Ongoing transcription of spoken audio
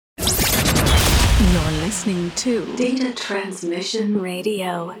Listening to Data Transmission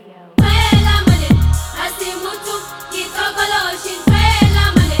Radio.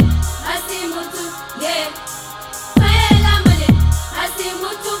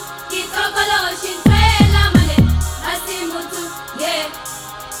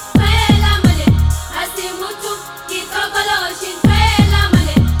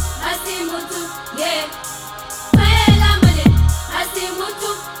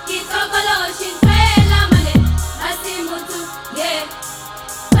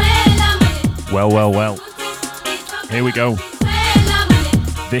 Well. Here we go.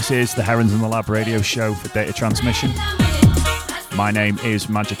 This is the Herons in the Lab radio show for Data Transmission. My name is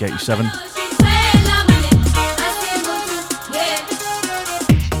Magic87.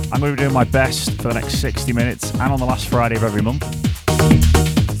 I'm going to be doing my best for the next 60 minutes and on the last Friday of every month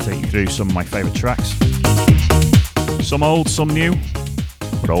to take you through some of my favourite tracks. Some old, some new,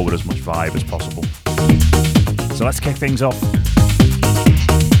 but all with as much vibe as possible. So let's kick things off.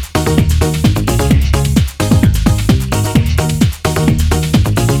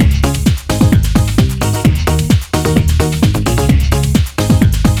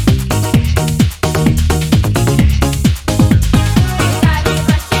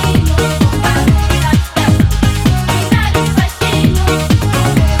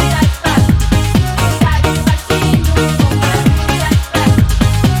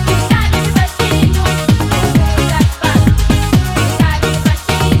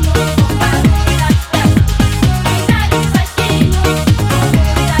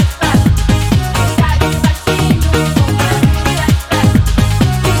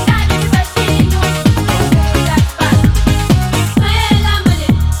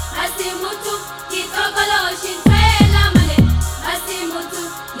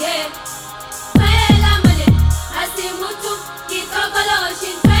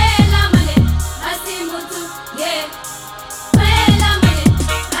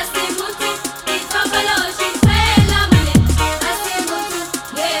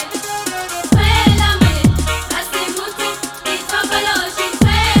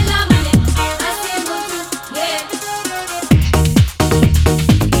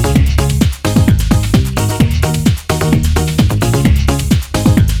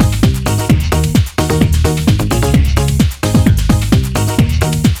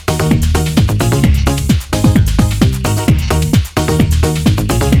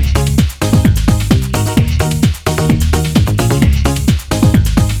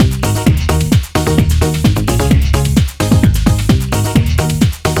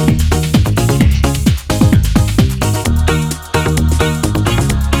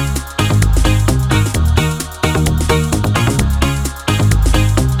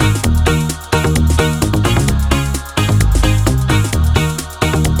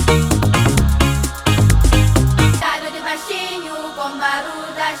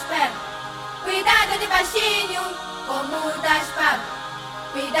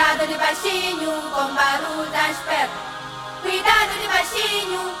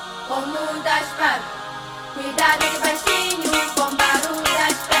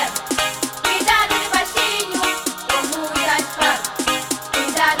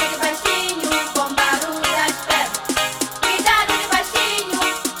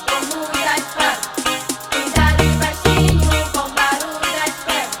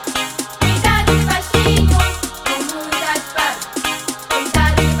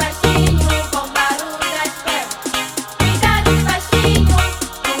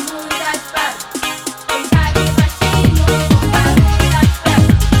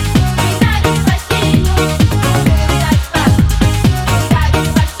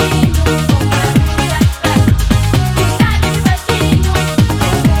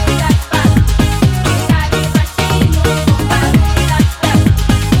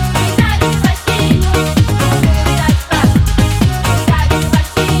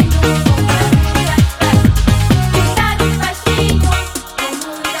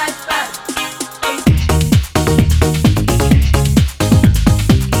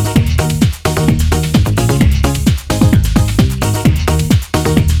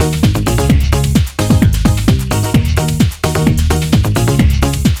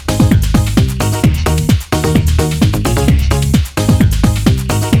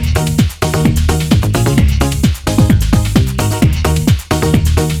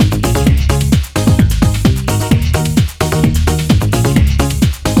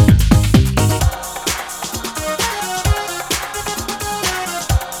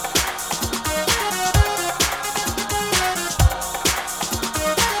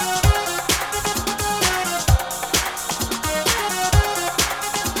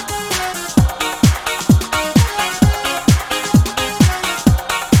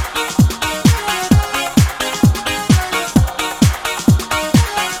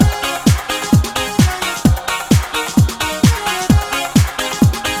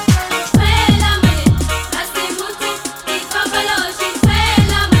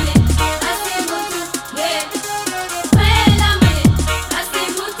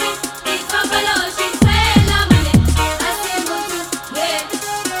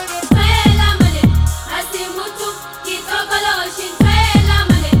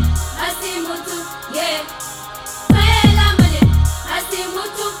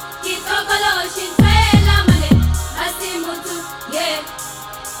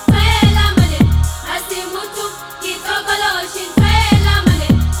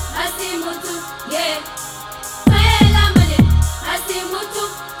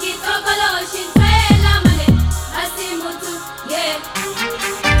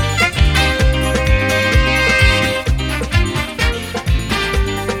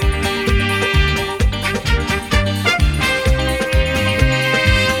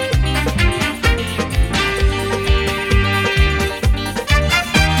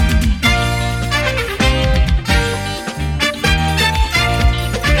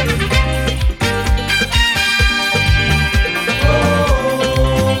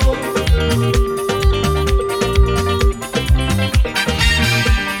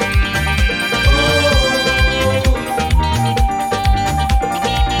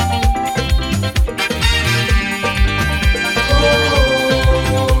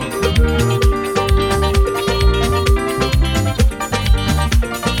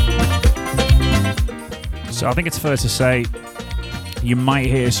 So I think it's fair to say you might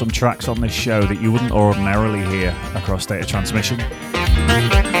hear some tracks on this show that you wouldn't ordinarily hear across Data Transmission.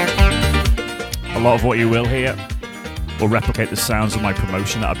 A lot of what you will hear will replicate the sounds of my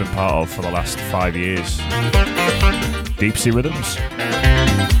promotion that I've been part of for the last 5 years. Deep Sea Rhythms.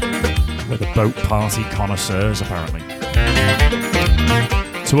 We're the boat party connoisseurs, apparently.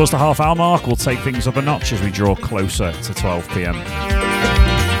 Towards the half-hour mark, we'll take things up a notch as we draw closer to 12 p.m.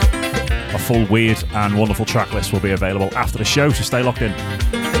 A full weird and wonderful track list will be available after the show, so stay locked in.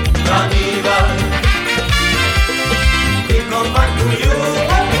 Carnival, we come back to you.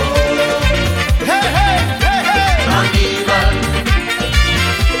 Hey, hey, hey, hey. Carnival,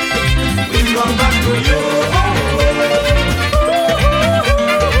 we come back to you.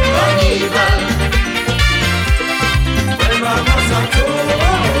 Carnival, when vamos a tú.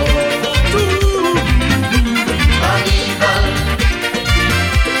 Carnival,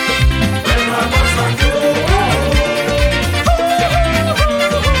 when vamos a tú.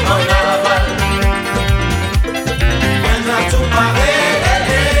 Carnaval, entra tu pared.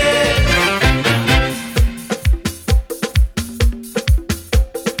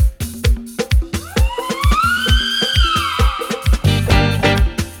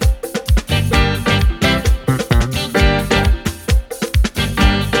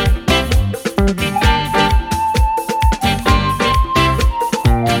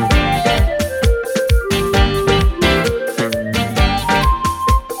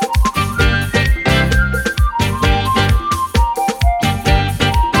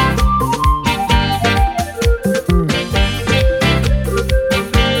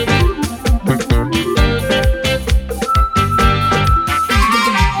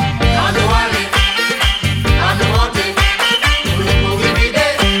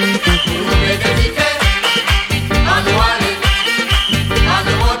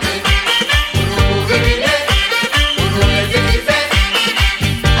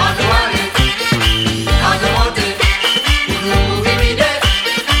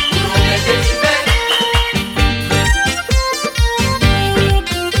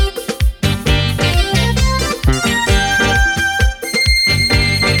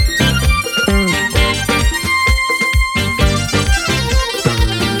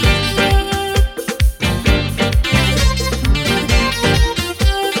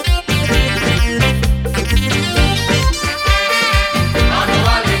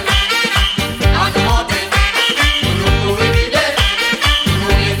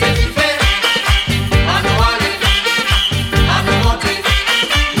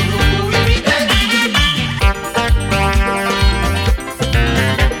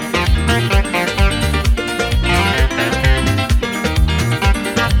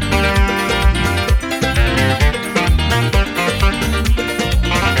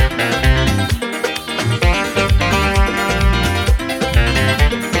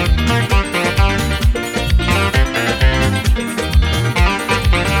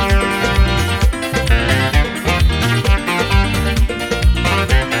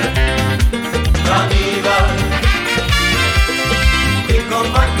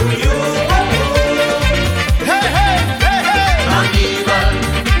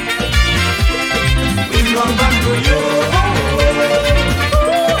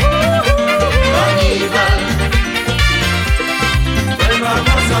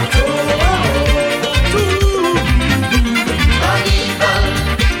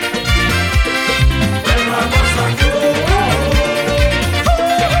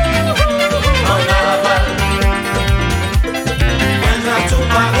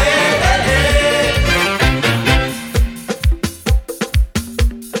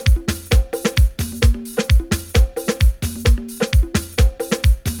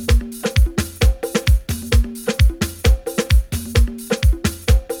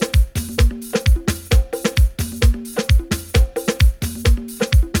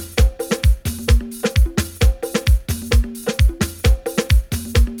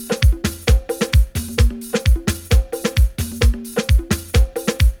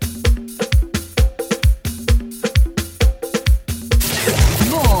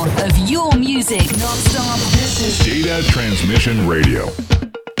 music non-stop. This is Data Transmission Radio.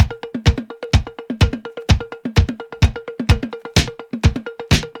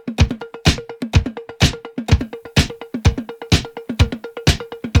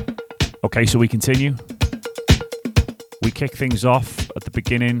 Okay, so we continue. We kick things off at the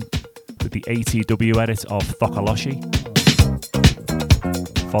beginning with the ATW edit of Thokoloshi,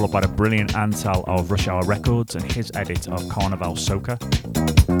 followed by the brilliant Antal of Rush Hour Records and his edit of Carnival Soca.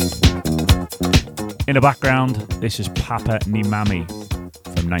 In the background, this is Papa Nimami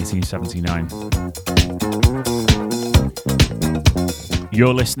from 1979.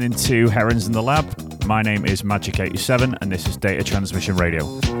 You're listening to Herons in the Lab. My name is Magic87 and this is Data Transmission Radio.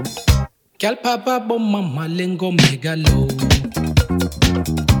 Kalpapa mama lengo megalo,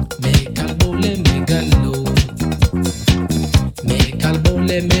 mekalbole megalo,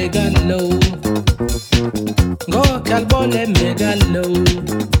 mekalbole megalo, go kalbole megalo,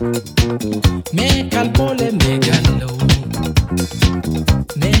 mekalbole megalo,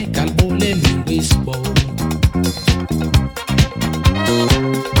 mekalbole mewisbo.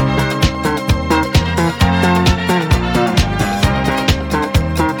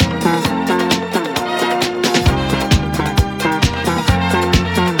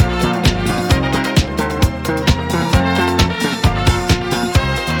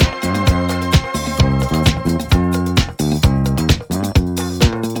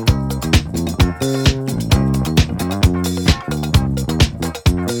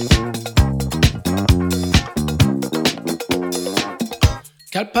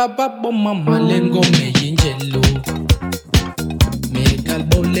 Kalpapa mama lengo me yinjelo, me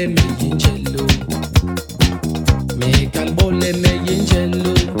kalbole me yinjelo, me kalbole me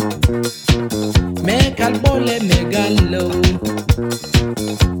yinjelo, me kalbole me gallo,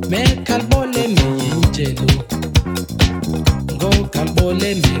 me kalbole me yinjelo, go kalbole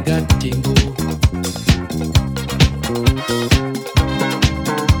me gatingo.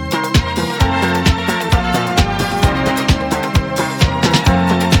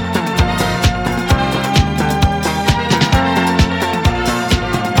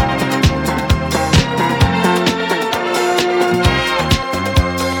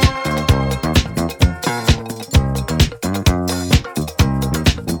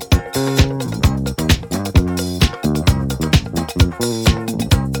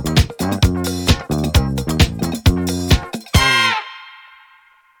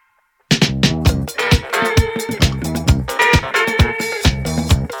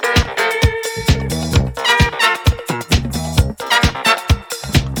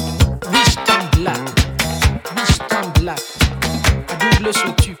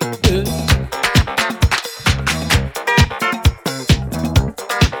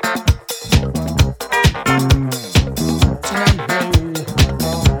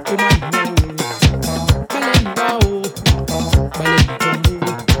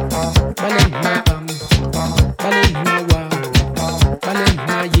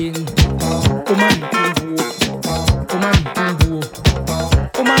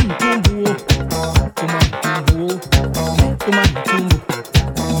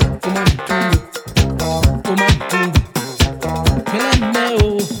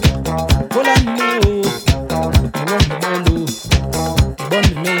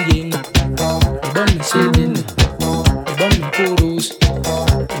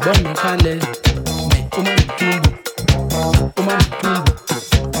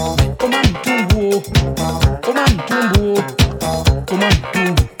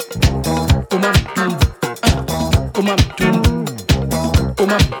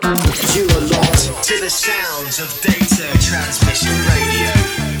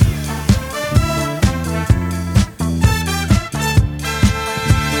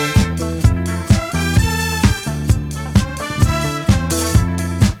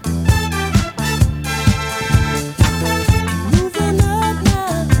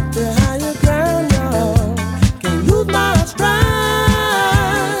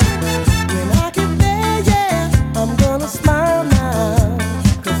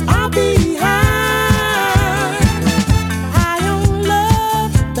 I'll be high on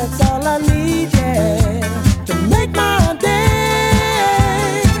love.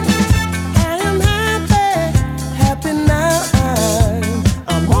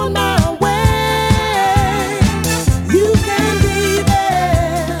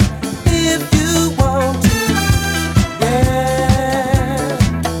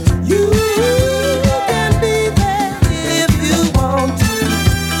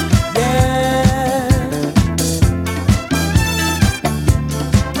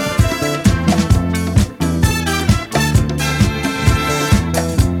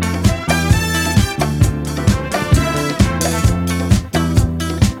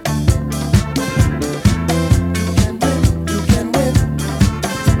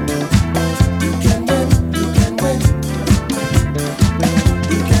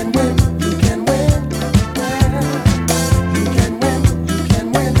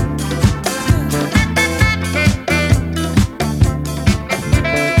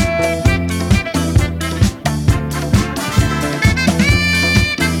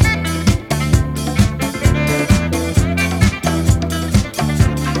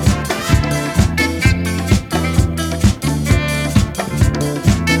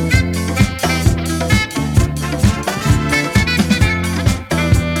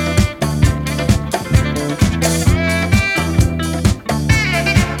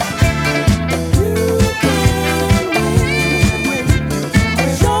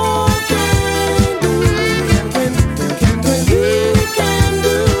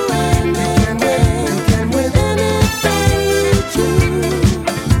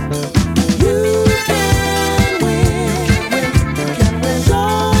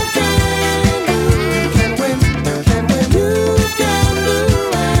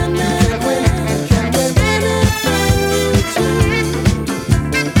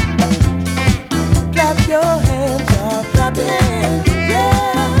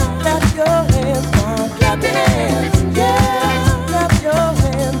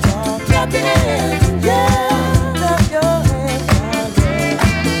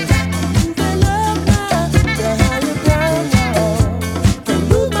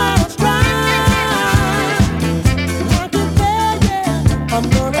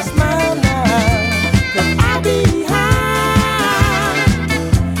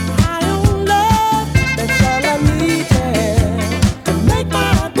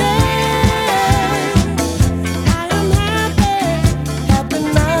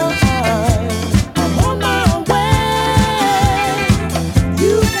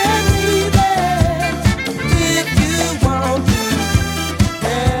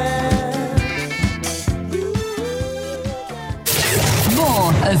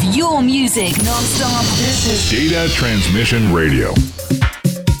 music non-stop. This is Data Transmission Radio.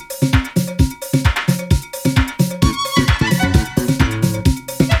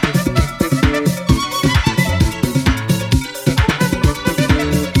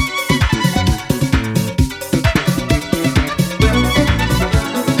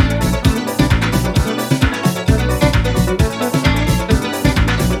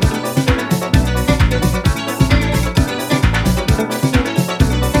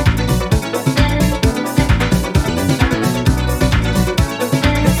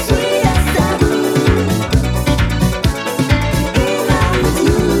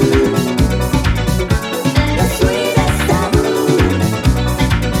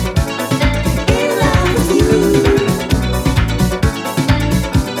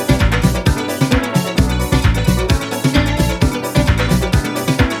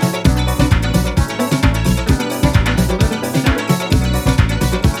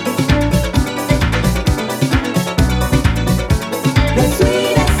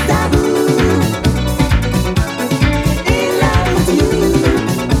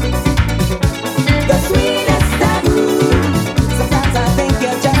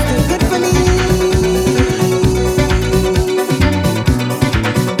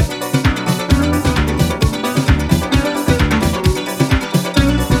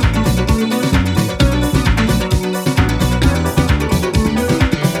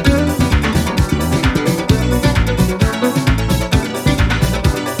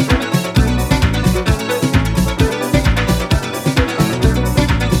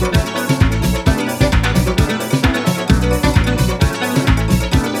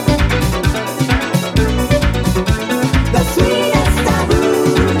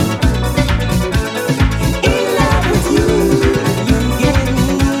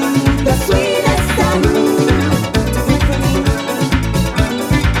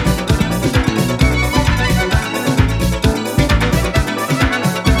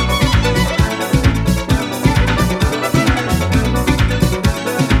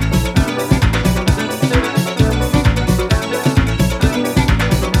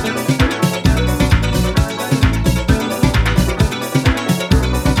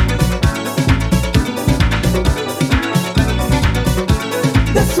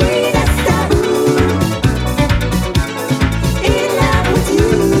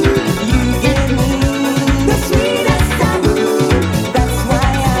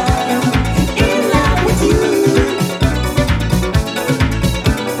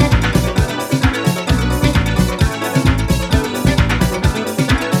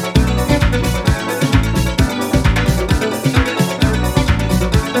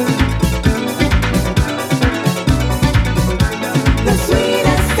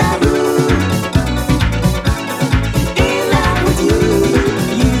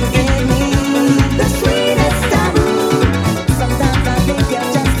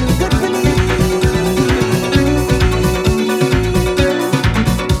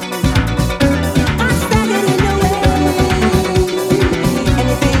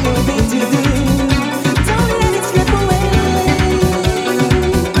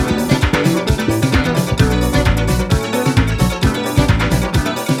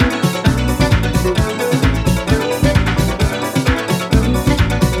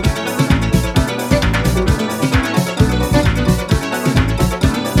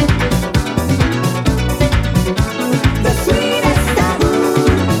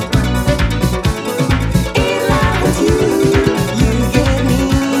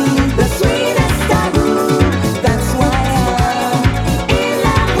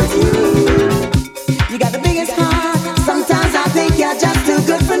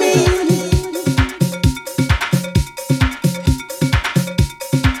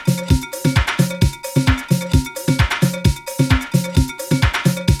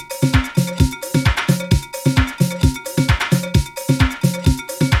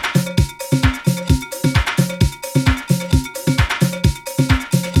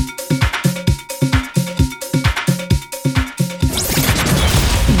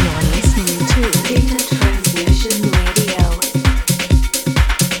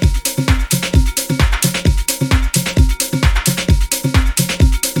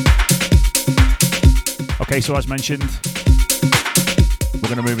 Okay, so as mentioned, we're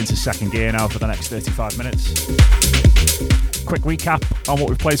going to move into second gear now for the next 35 minutes. Quick recap on what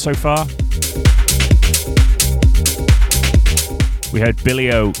we've played so far. We heard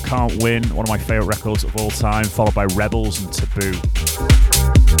Billy O, Can't Win, one of my favourite records of all time, followed by Rebels and Taboo.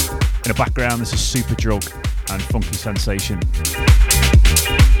 In the background, this is Superdrug and Funky Sensation.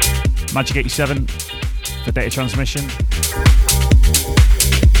 Magic 87 for Data Transmission.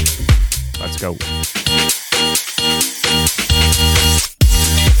 go.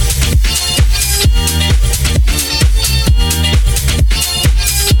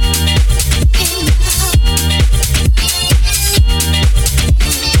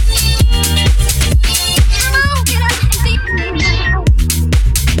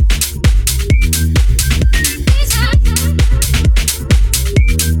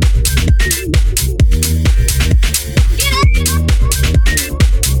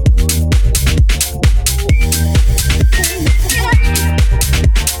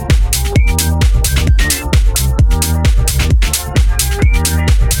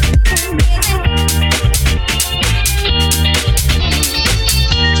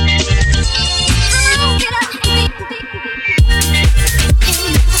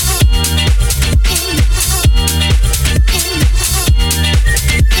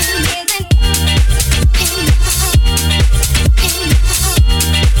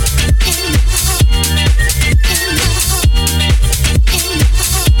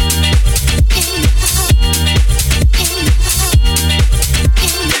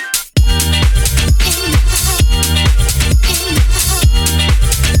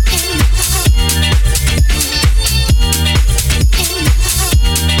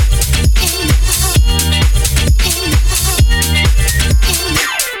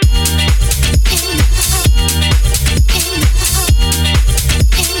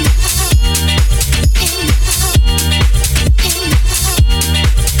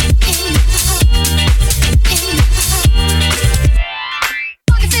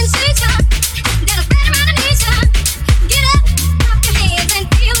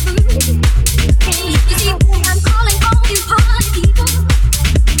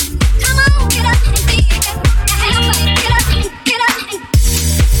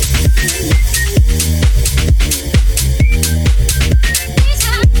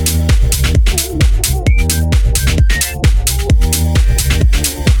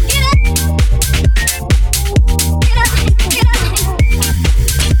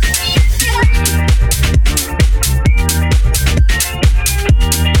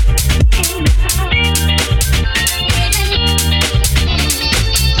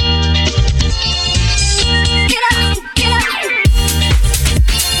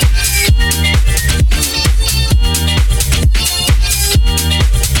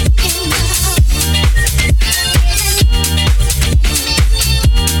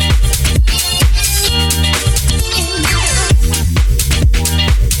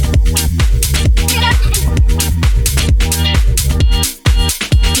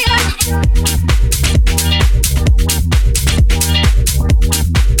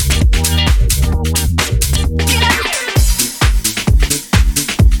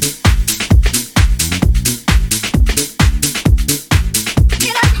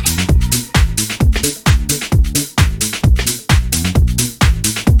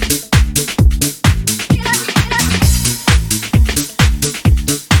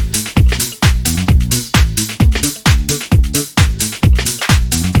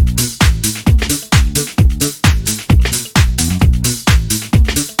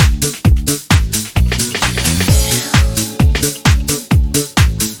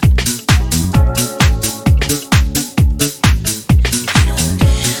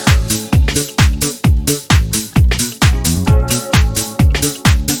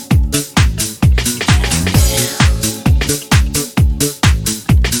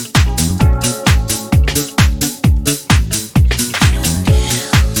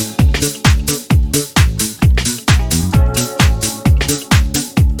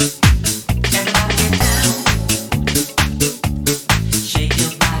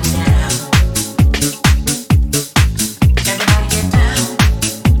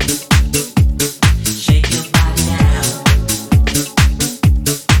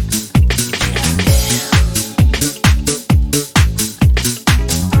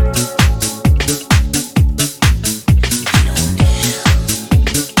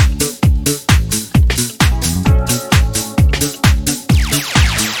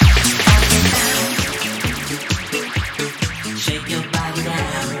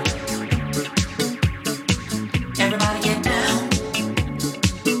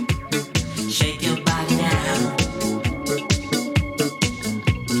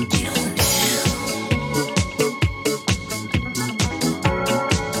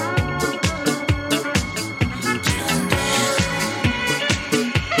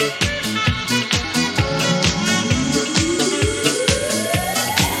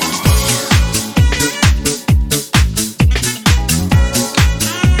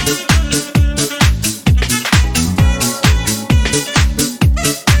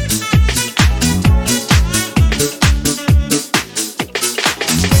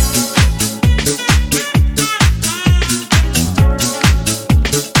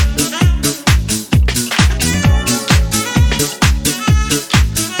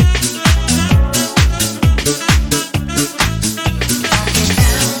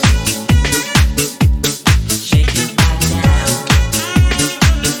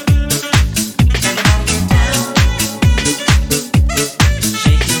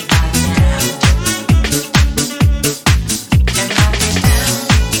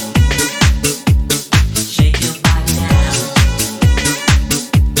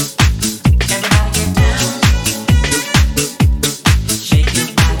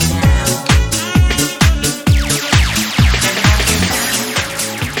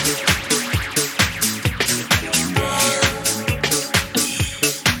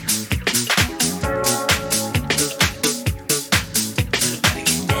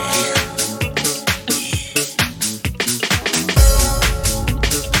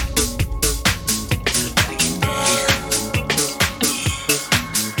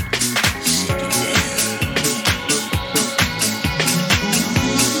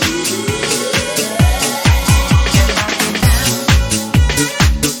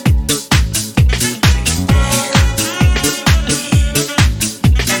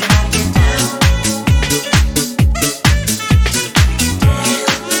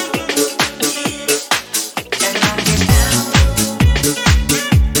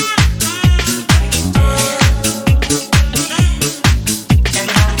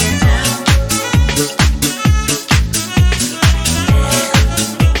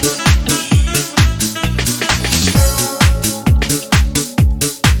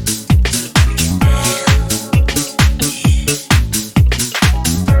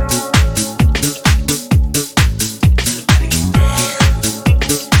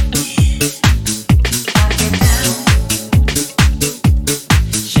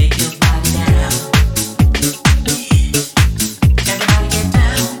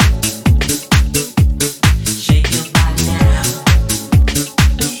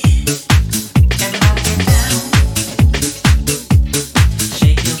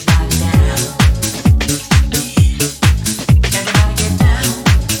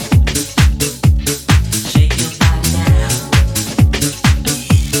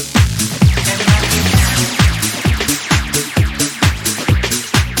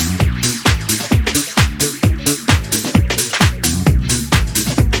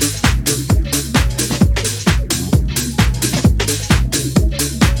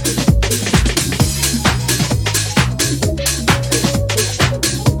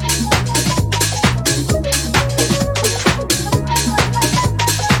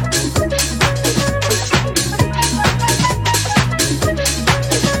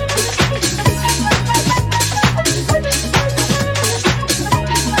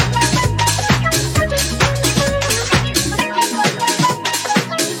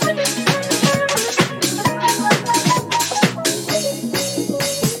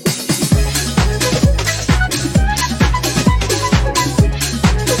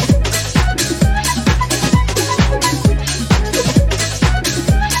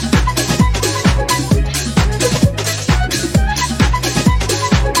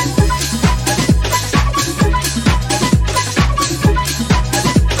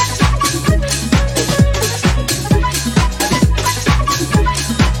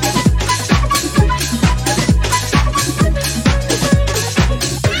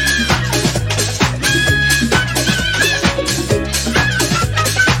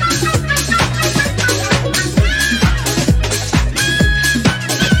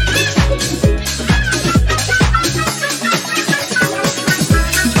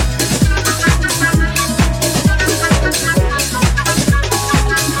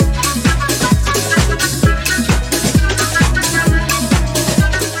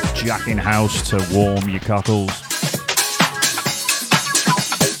 house to warm your cockles.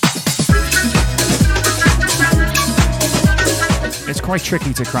 It's quite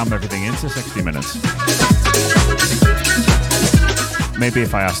tricky to cram everything into 60 minutes. Maybe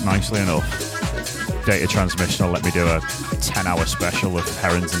if I ask nicely enough, Data Transmission will let me do a 10-hour special of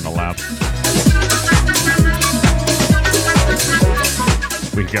Herons in the Lab.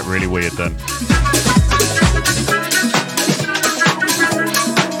 We could get really weird then.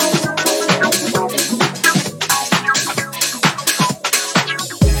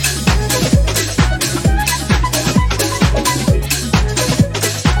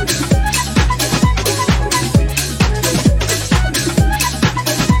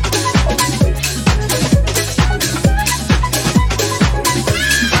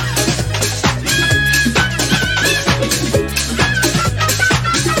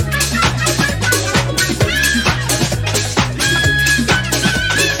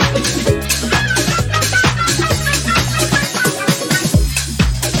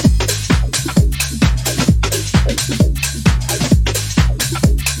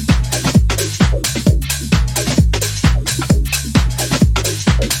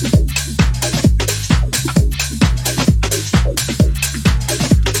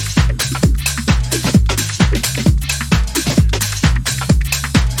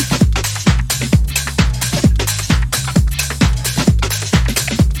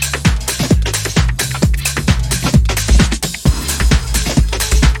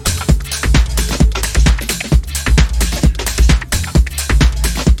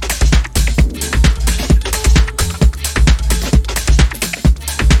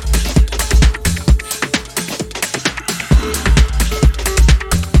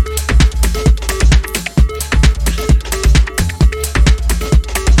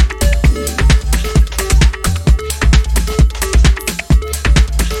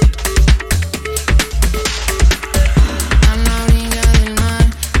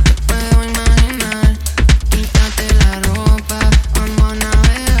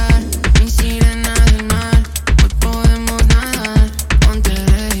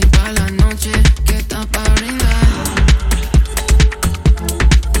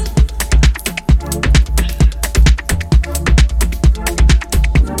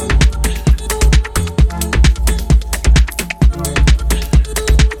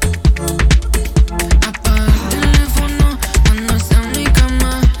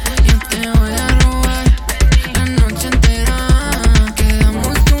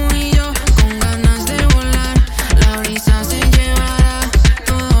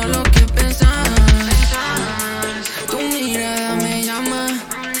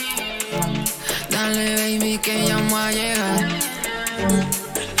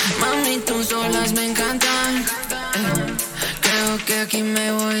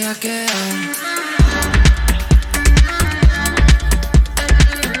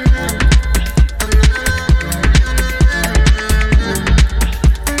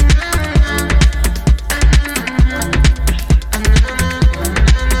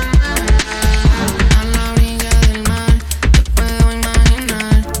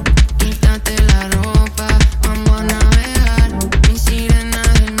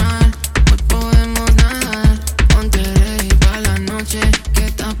 Que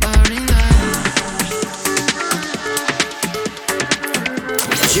está pa' brindar.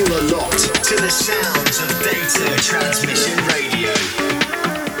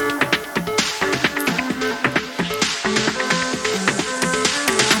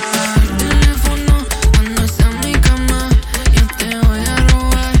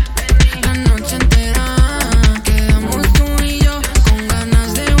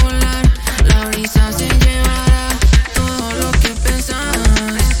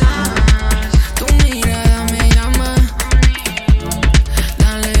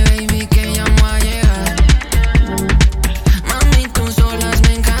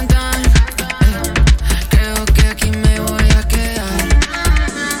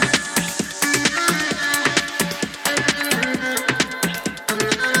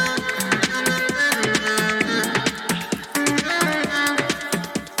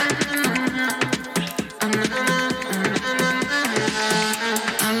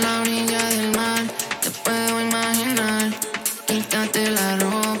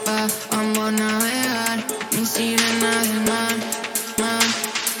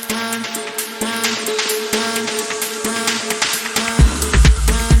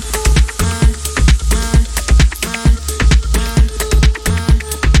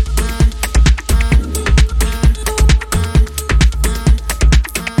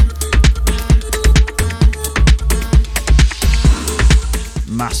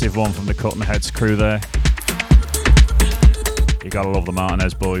 Massive one from the Cutting Heads crew there. You gotta love the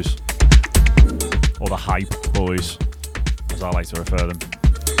Martinez boys. Or the Hype boys, as I like to refer them.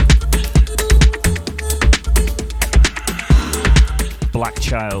 Black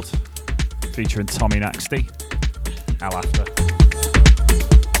Child, featuring Tommy Naxty. Al After.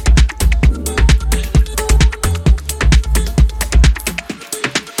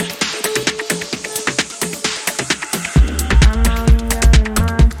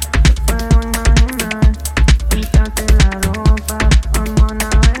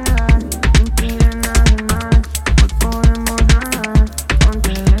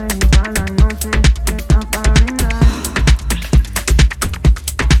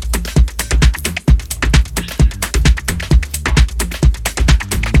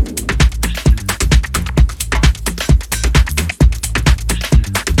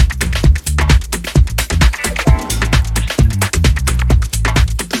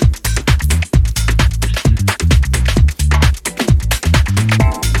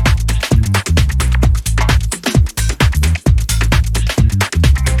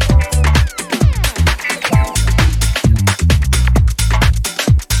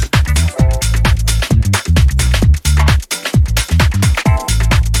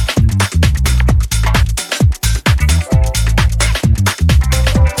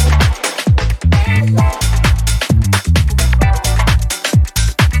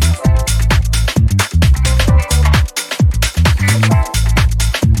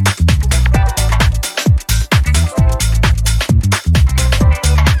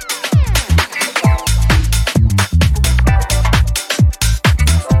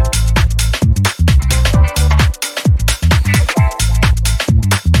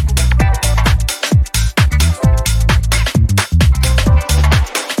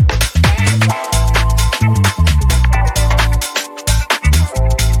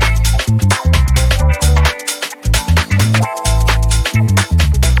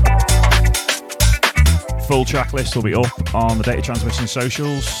 Track list will be up on the Data Transmission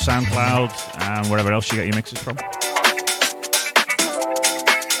socials, SoundCloud, and wherever else you get your mixes from.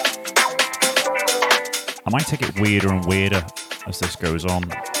 I might take it weirder and weirder as this goes on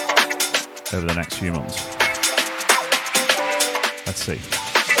over the next few months. Let's see.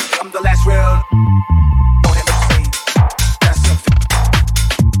 I'm the last real. Don't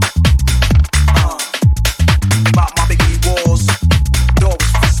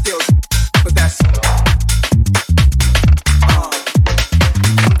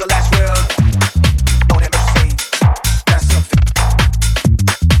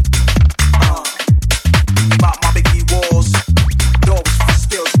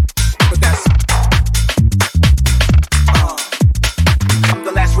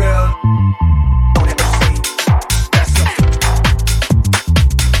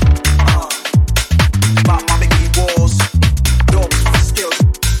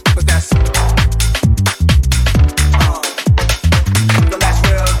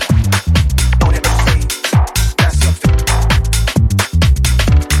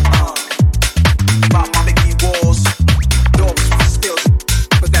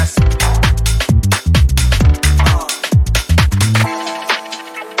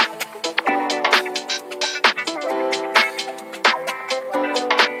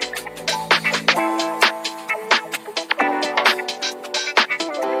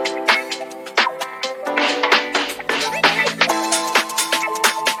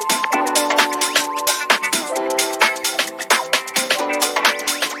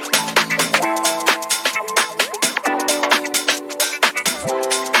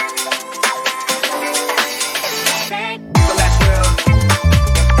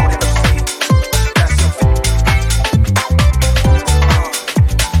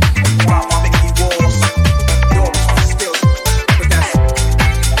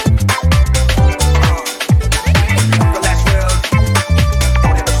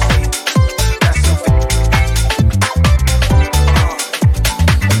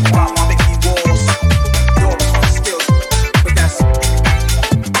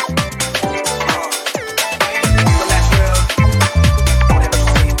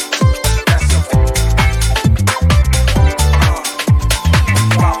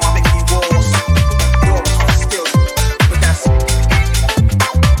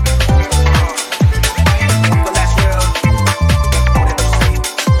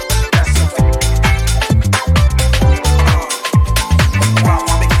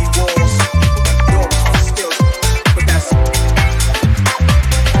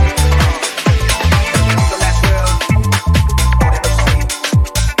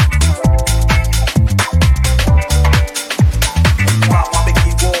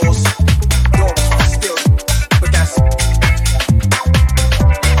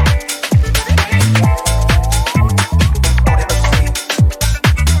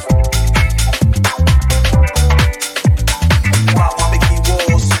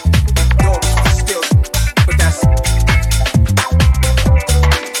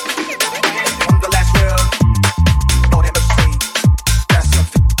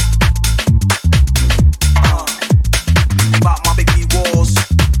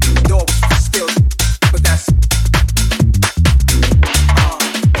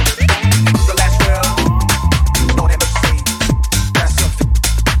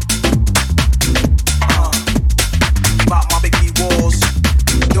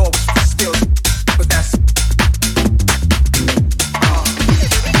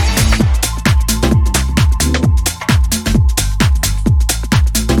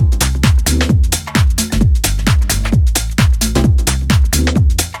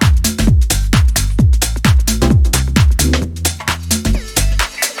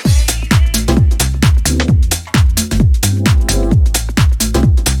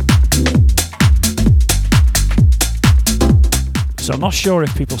So I'm not sure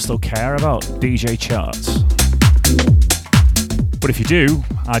if people still care about DJ charts. But if you do,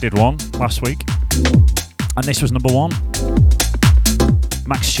 I did one last week. And this was number 1.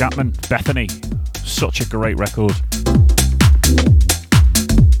 Max Chapman, Bethany. Such a great record.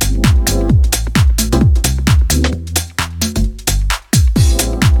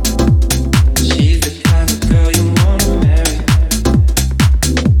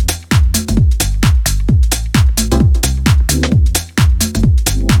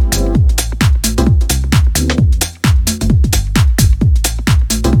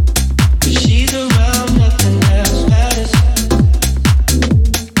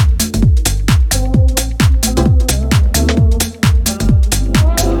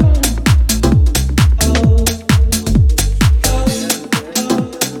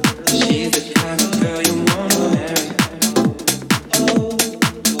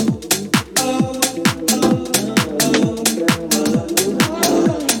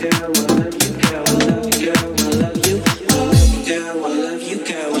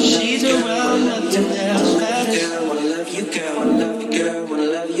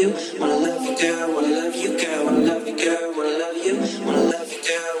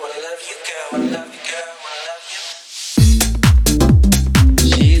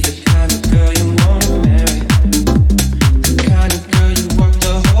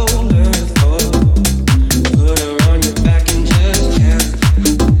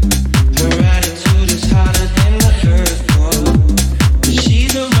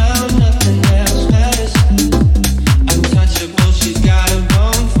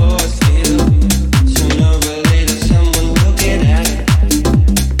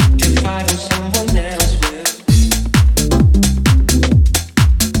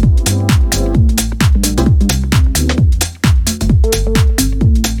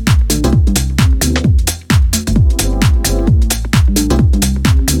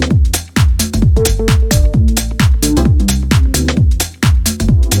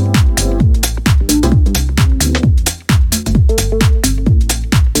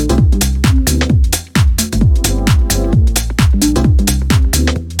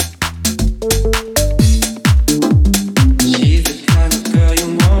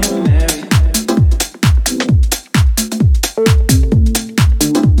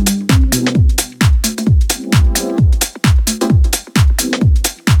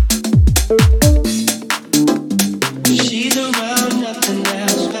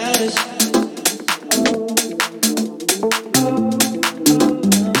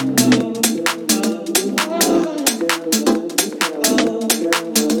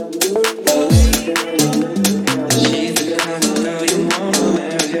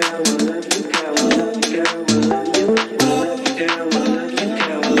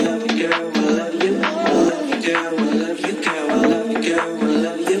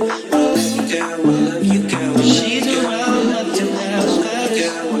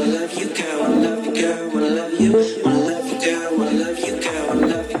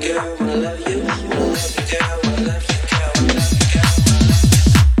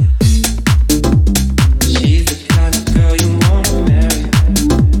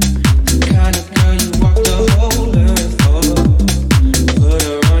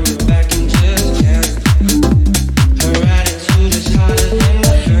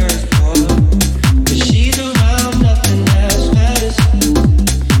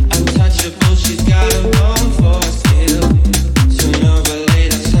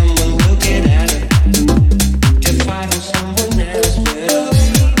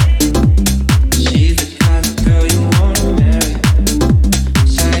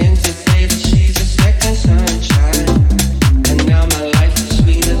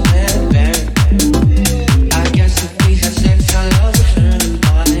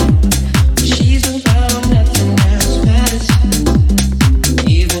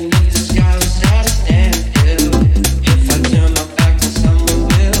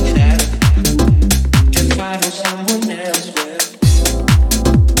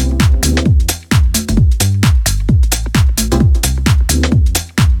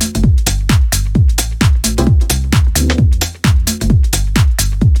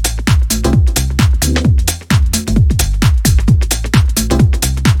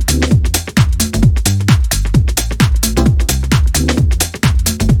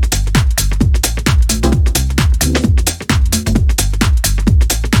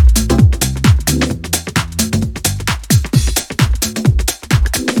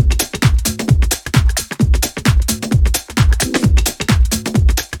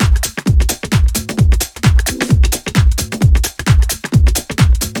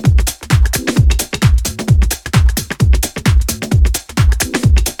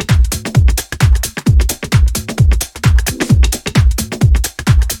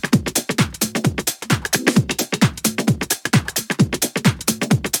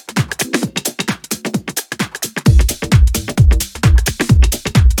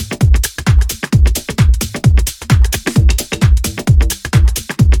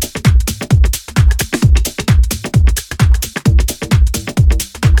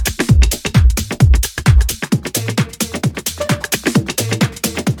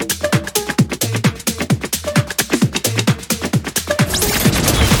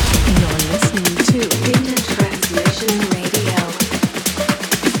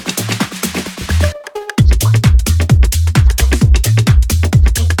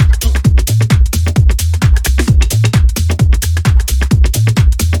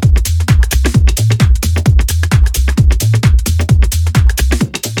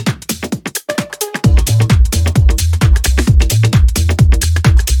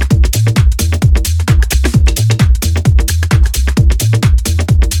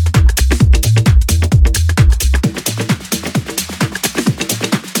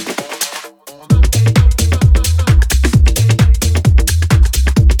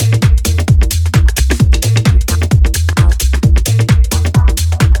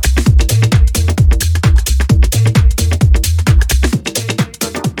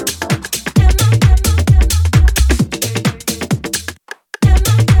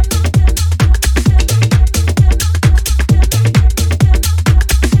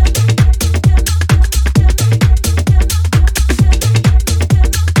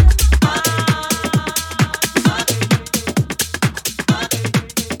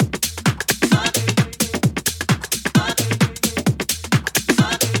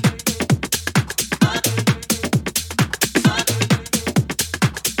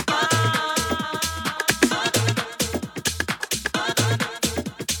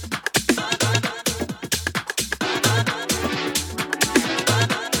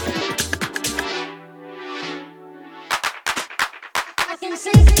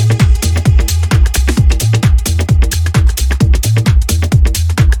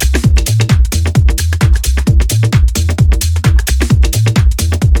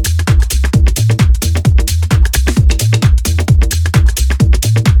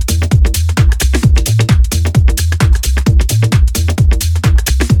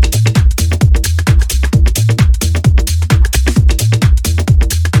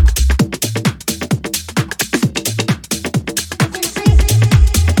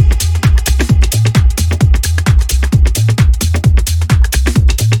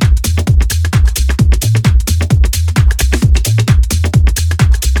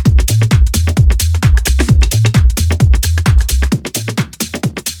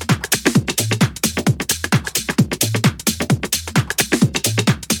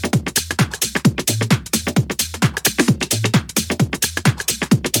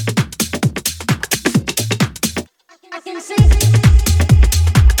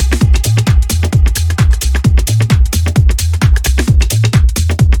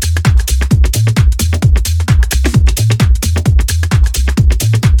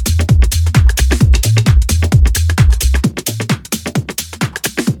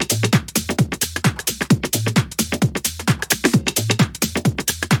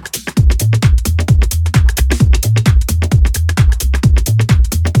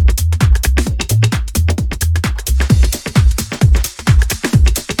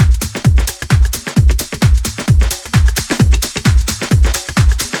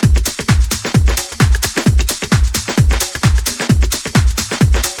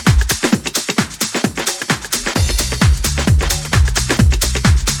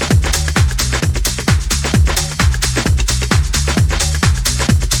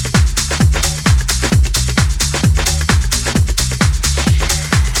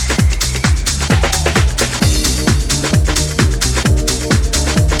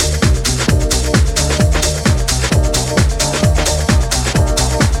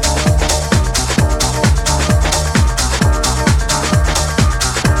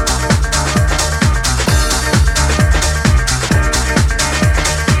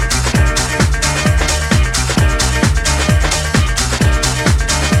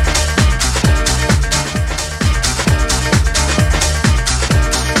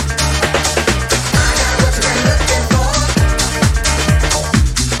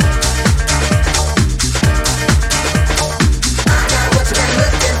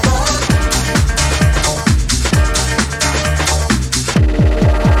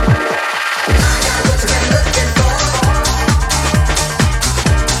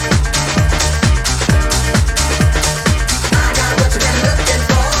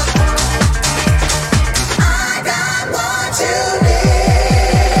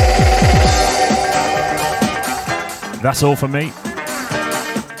 That's all from me.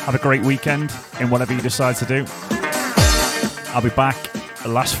 Have a great weekend in whatever you decide to do. I'll be back the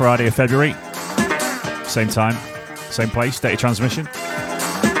last Friday of February. Same time, same place, Data Transmission.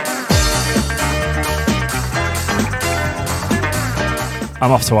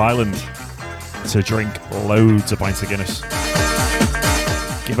 I'm off to Ireland to drink loads of pints of Guinness.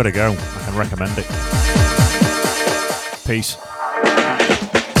 Give it a go. I can recommend it. Peace.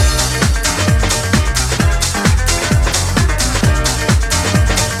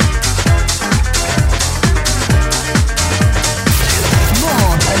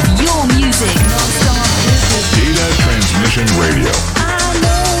 Data Transmission Radio. I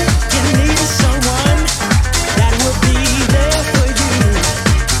know you need someone that will be there for you.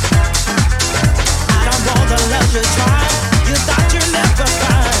 I don't want the love you try. You thought you'd never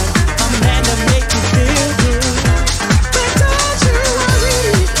find a man to make you feel good. But don't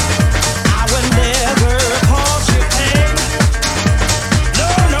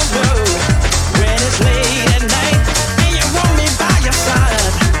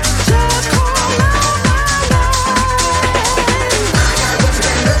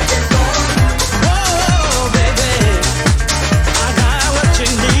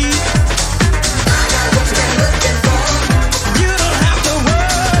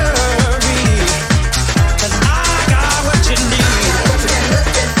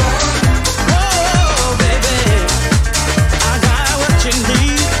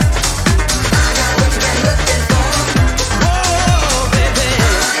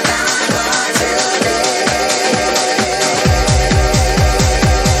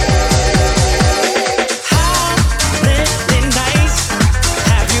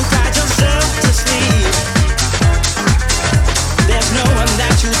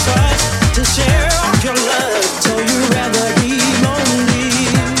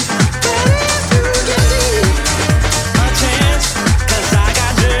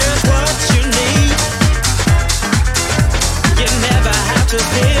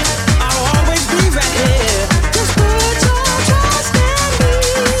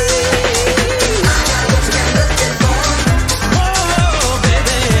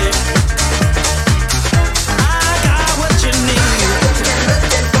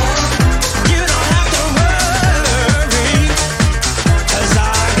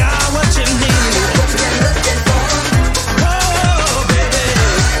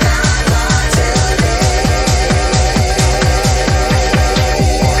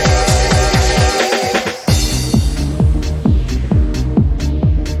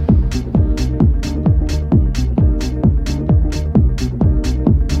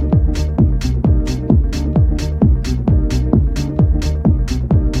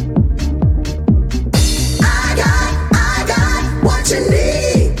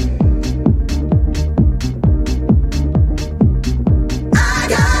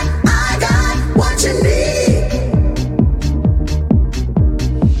what you need.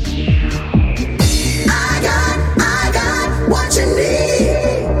 I got what you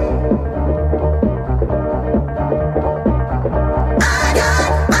need. I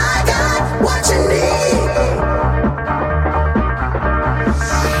got what you need.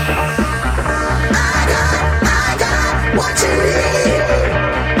 I got what you need.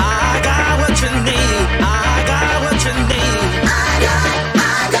 I got what you need. I got what you need.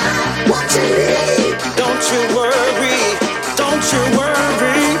 I got what you need. Don't you worry. Don't you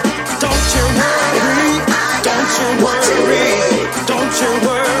worry. Don't you worry. Don't you worry.